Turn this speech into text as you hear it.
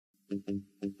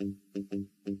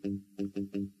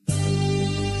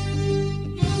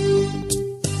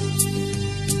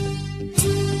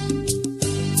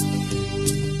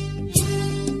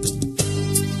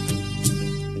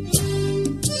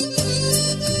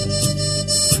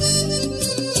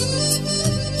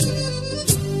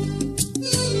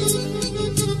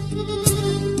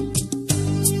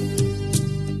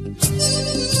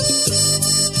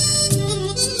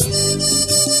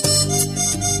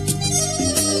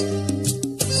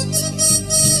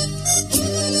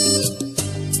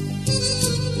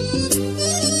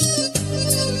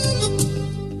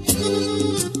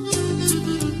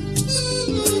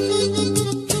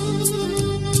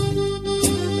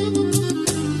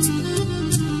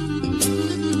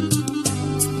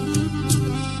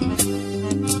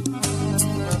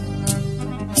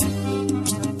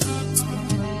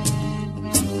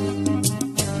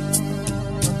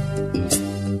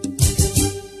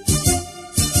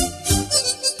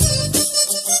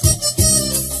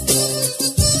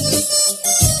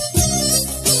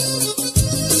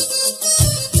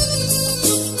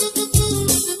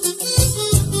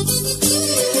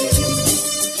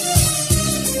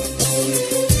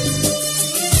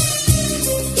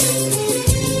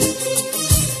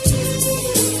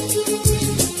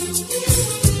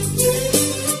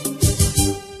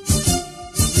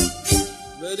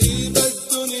غريبة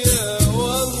الدنيا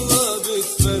والله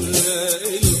بتفرق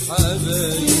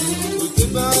الحبايب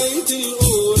وتبعد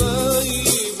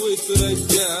القريب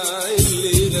وترجع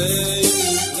اللي غايب.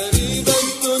 غريبة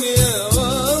الدنيا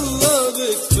والله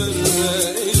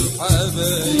بتفرق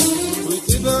الحبايب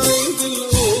وتبعد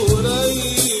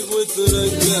القريب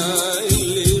وترجع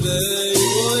اللي غايب.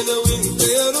 وانا وانت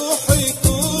يا روحي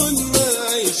كنا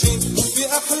عايشين في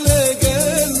احلى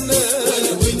جنة.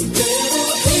 وانا وانت يا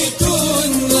روحي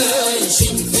كنا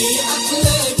عايشين في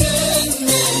احلى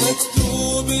جنة.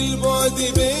 مكتوب البعد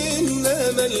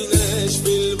بينا ملناش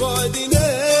بالبعد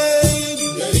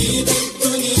نايم. غريبة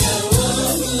الدنيا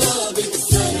والله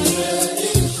بتفرق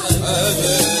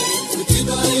الحبايب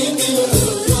وتبعد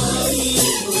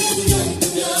القريب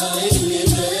وترجع اللي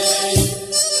غايب.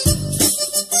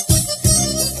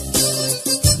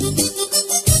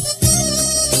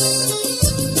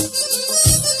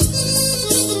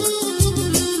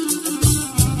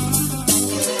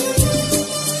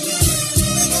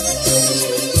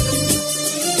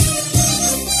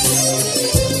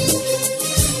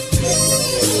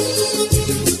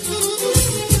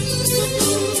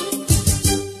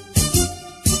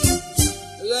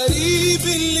 غريب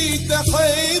اللي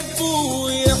تحبه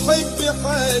ويحب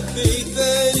حد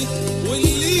تاني،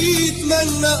 واللي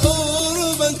يتمنى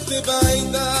قربك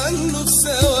تبعد عنه في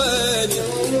ثواني.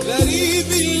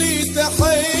 غريب اللي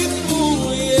تحبه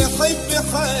ويحب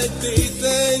حد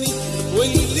تاني،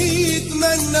 واللي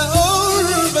يتمنى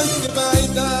قربك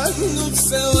تبعد عنه في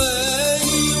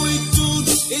ثواني. وتدور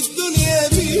الدنيا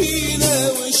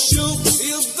بينا والشوق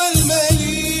يفضل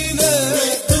مالينا.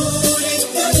 وتدور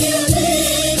الدنيا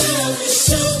بينا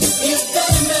والشوق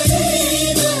يفضل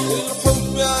مالينا.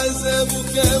 الحب عذابه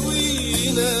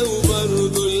كوينا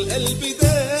وبرضه القلب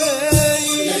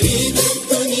دايم. غريبة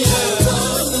الدنيا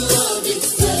والله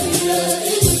بتفرق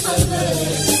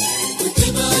الحبايب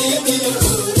وتبعد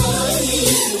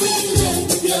القريب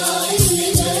وترجع اللي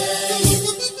غايب.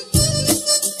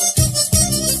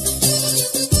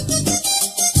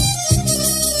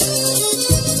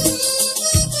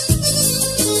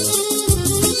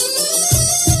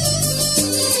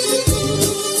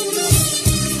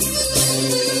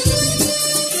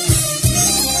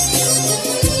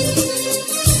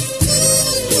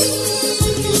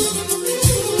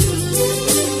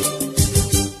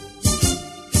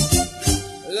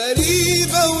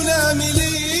 غريبة ونعمل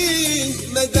ايه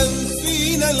مادام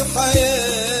فينا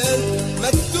الحياة.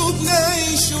 مكتوب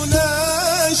نعيش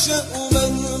ونعشق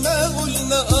ومهما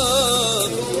قلنا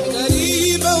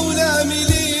غريبة ونعمل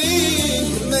ايه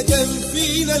مادام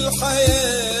فينا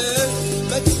الحياة.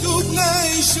 مكتوب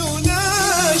نعيش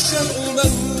ونعشق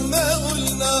ومهما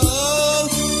قلنا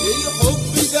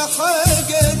الحب ده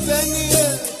حاجة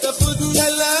تانية تاخدنا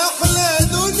لأحلى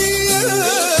دنيا.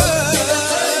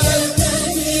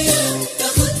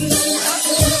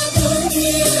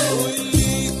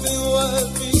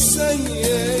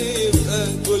 يبقى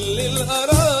كل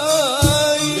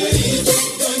القرايب. غريبة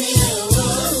الدنيا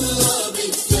والله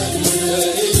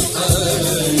بتفرق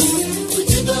الحبايب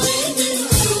وتبعد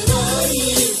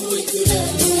القرايب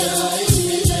وترجع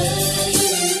اللي غايب.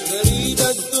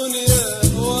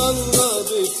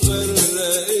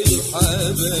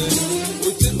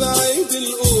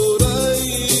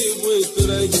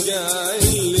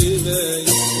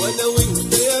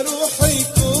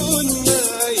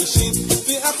 عاشت